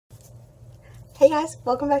Hey guys,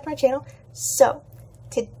 welcome back to my channel. So,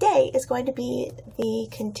 today is going to be the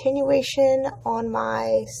continuation on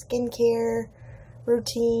my skincare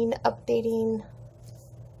routine updating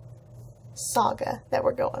saga that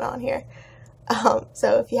we're going on here.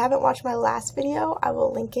 So if you haven't watched my last video, I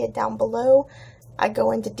will link it down below. I go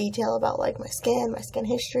into detail about like my skin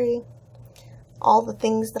history, all the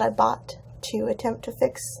things that I bought to attempt to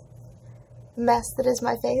fix the mess that is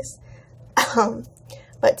my face.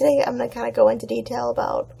 But today I'm going to kind of go into detail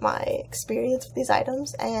about my experience with these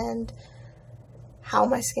items and how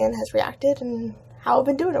my skin has reacted and how I've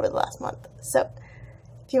been doing over the last month. So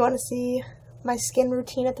if you want to see my skin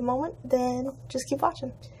routine at the moment, then just keep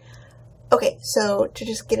watching. Okay, so to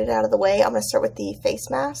just get it out of the way, I'm going to start with the face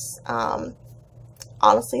masks.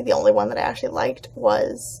 Honestly, the only one that I actually liked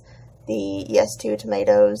was the ES2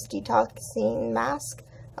 Tomatoes Detoxing Mask.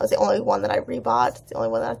 That was the only one that I rebought. It's the only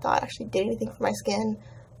one that I thought actually did anything for my skin.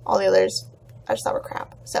 All the others I just thought were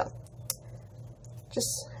crap. So,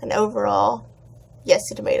 just an overall, yes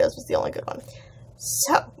to Tomatoes was the only good one.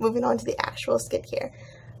 So, moving on to the actual skincare.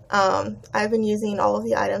 I've been using all of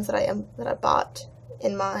the items that I bought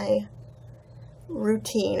in my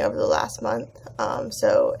routine over the last month.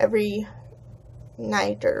 So every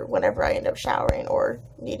night or whenever I end up showering or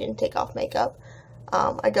needing to take off makeup,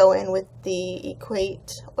 I go in with the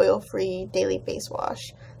Equate Oil-Free Daily Face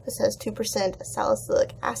Wash. This has 2%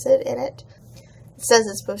 salicylic acid in it. It says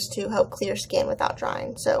it's supposed to help clear skin without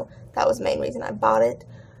drying, so that was the main reason I bought it.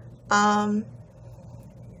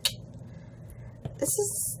 This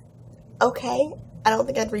is okay. I don't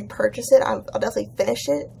think I'd repurchase it. I'll definitely finish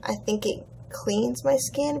it. I think it cleans my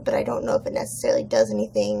skin, but I don't know if it necessarily does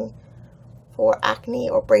anything for acne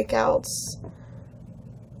or breakouts.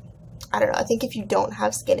 I don't know. I think if you don't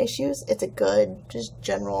have skin issues, it's a good, just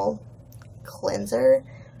general cleanser.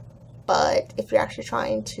 But if you're actually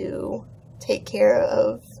trying to take care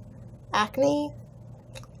of acne,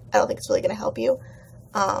 I don't think it's really going to help you.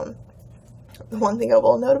 One thing I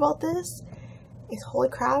will note about this is, holy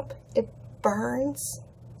crap, it burns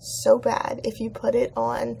so bad if you put it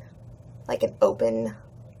on like an open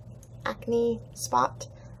acne spot.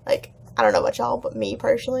 Like, I don't know about y'all, but me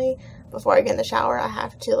personally, before I get in the shower, I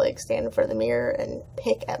have to like stand in front of the mirror and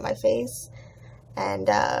pick at my face. And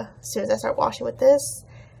as soon as I start washing with this,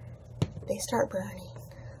 they start burning,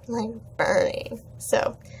 like burning.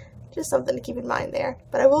 So just something to keep in mind there.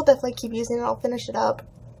 But I will definitely keep using it. I'll finish it up.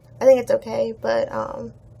 I think it's okay, but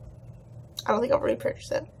I don't think I'll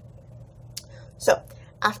repurchase it. So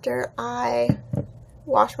after I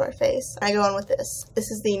wash my face, I go on with this. This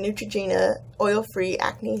is the Neutrogena Oil-Free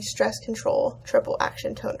Acne Stress Control Triple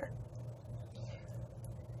Action Toner.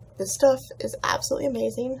 This stuff is absolutely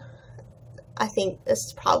amazing. I think this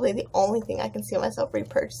is probably the only thing I can see myself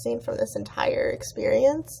repurchasing from this entire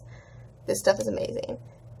experience. This stuff is amazing.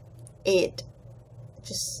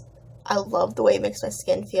 I love the way it makes my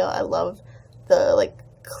skin feel. I love the like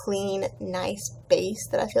clean, nice base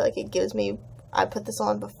that I feel like it gives me. I put this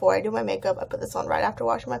on before I do my makeup. I put this on right after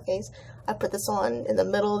washing my face. I put this on in the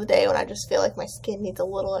middle of the day when I just feel like my skin needs a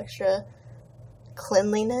little extra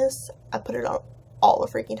cleanliness. I put it on all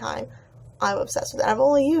the freaking time. I'm obsessed with it. I've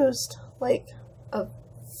only used like a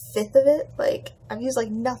fifth of it. Like, I've used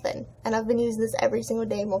like nothing, and I've been using this every single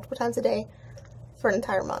day, multiple times a day for an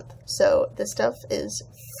entire month. So this stuff is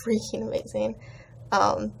freaking amazing.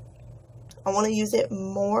 I want to use it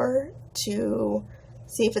more to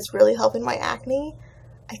see if it's really helping my acne.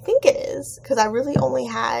 I think it is, because I really only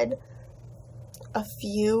had a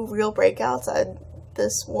few real breakouts.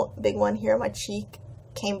 This big one here on my cheek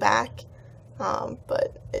came back,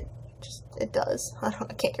 but it does. I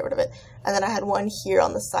can't get rid of it. And then I had one here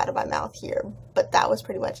on the side of my mouth here, but that was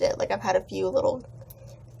pretty much it. Like, I've had a few little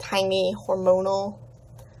tiny hormonal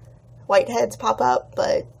whiteheads pop up,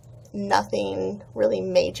 but nothing really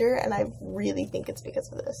major, and I really think it's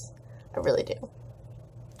because of this. I really do.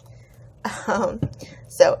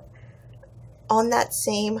 So on that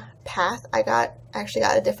same path, I actually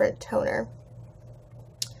got a different toner.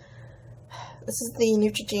 This is the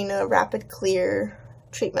Neutrogena Rapid Clear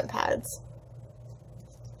Treatment Pads.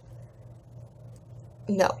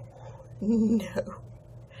 No.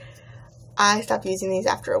 I stopped using these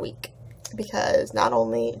after a week because not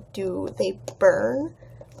only do they burn,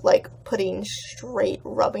 like putting straight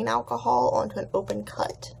rubbing alcohol onto an open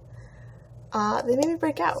cut, they made me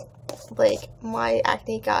break out. Like, my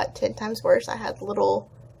acne got 10 times worse. I had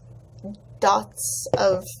little dots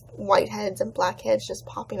of whiteheads and blackheads just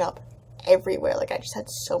popping up everywhere. Like, I just had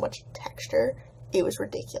so much texture. It was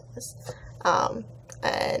ridiculous.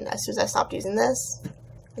 And as soon as I stopped using this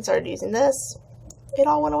and started using this, it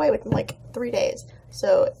all went away within like 3 days.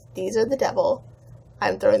 So these are the devil.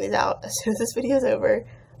 I'm throwing these out as soon as this video is over.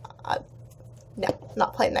 No,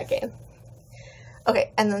 not playing that game.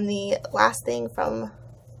 Okay, and then the last thing from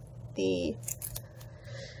the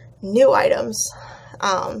new items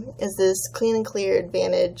is this Clean and Clear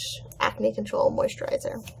Advantage Acne Control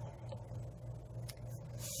Moisturizer.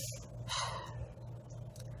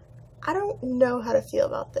 I don't know how to feel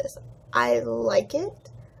about this. I like it.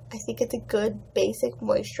 I think it's a good basic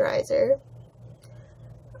moisturizer.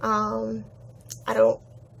 I don't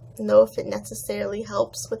know if it necessarily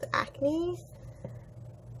helps with acne,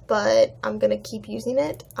 but I'm gonna keep using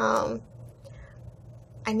it.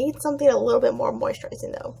 I need something a little bit more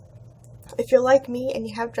moisturizing though. If you're like me and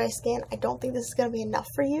you have dry skin, I don't think this is gonna be enough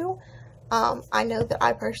for you. I know that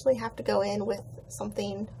I personally have to go in with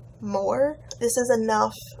something more. This is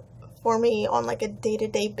enough for me on like a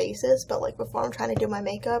day-to-day basis, but like before I'm trying to do my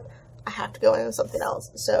makeup, I have to go in with something else.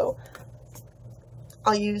 So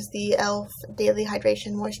I'll use the e.l.f. Daily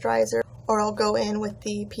Hydration Moisturizer, or I'll go in with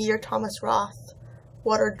the Peter Thomas Roth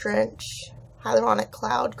Water Drench Hyaluronic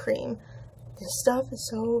Cloud Cream. This stuff is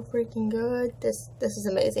so freaking good. This is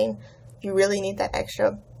amazing. If you really need that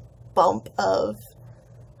extra bump of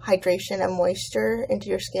hydration and moisture into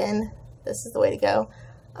your skin, this is the way to go.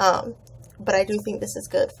 But I do think this is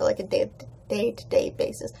good for like a day-to-day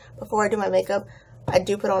basis. Before I do my makeup, I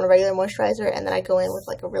do put on a regular moisturizer, and then I go in with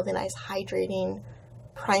like a really nice hydrating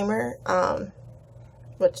primer,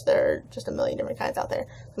 which there are just a million different kinds out there.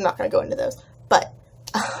 I'm not going to go into those. But,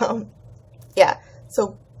 yeah.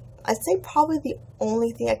 So, I'd say probably the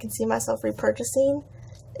only thing I can see myself repurchasing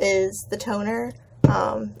is the toner.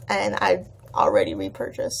 And I've already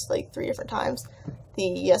repurchased like 3 different times the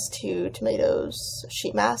Yes to Tomatoes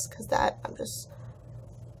sheet mask, because that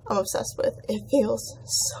I'm obsessed with. It feels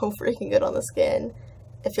so freaking good on the skin.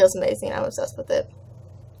 It feels amazing. I'm obsessed with it.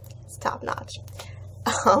 It's top notch.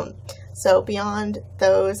 So beyond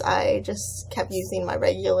those, I just kept using my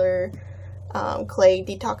regular clay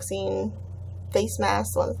detoxing face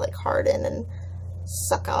mask, the ones like harden and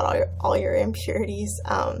suck out all your impurities.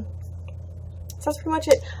 So that's pretty much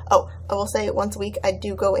it. Oh, I will say once a week I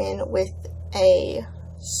do go in with a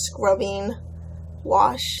scrubbing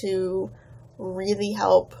wash to really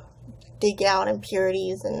help dig out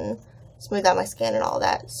impurities and smooth out my skin and all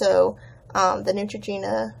that. So the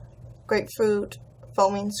Neutrogena Grapefruit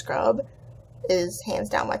Foaming Scrub is hands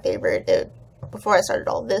down my favorite. Before I started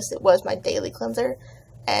all this, it was my daily cleanser,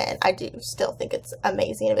 and I do still think it's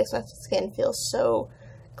amazing. It makes my skin feel so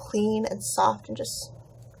clean and soft and just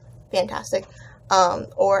fantastic.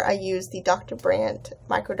 Or I use the Dr. Brandt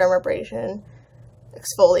Microdermabrasion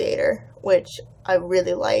Exfoliator, which I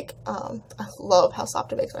really like. I love how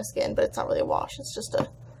soft it makes my skin, but it's not really a wash. It's just a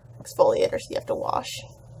exfoliator, so you have to wash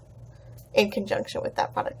in conjunction with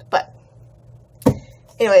that product. But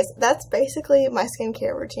anyways, that's basically my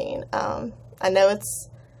skincare routine. I know it's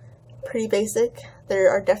pretty basic.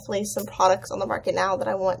 There are definitely some products on the market now that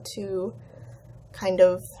I want to kind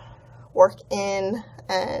of work in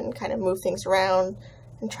and kind of move things around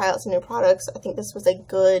and try out some new products. I think this was a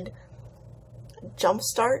good jump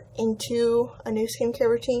start into a new skincare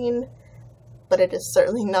routine, but it is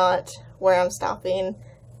certainly not where I'm stopping.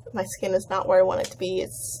 My skin is not where I want it to be.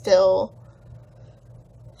 It's still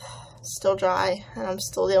dry, and I'm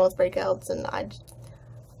still dealing with breakouts, and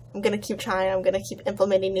I'm gonna keep trying. I'm gonna keep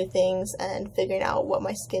implementing new things and figuring out what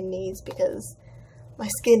my skin needs, because my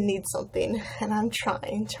skin needs something, and I'm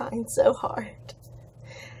trying so hard.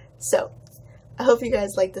 So I hope you guys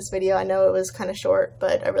liked this video. I know it was kind of short,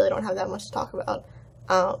 but I really don't have that much to talk about.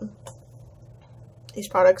 These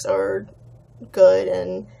products are good,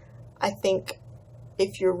 and I think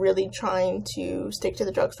if you're really trying to stick to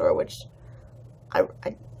the drugstore, which I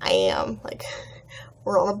am, like,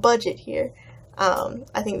 we're on a budget here,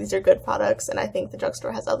 I think these are good products, and I think the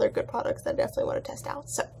drugstore has other good products that I definitely want to test out.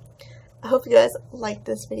 So I hope you guys liked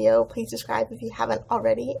this video. Please subscribe if you haven't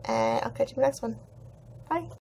already, and I'll catch you in the next one. Bye.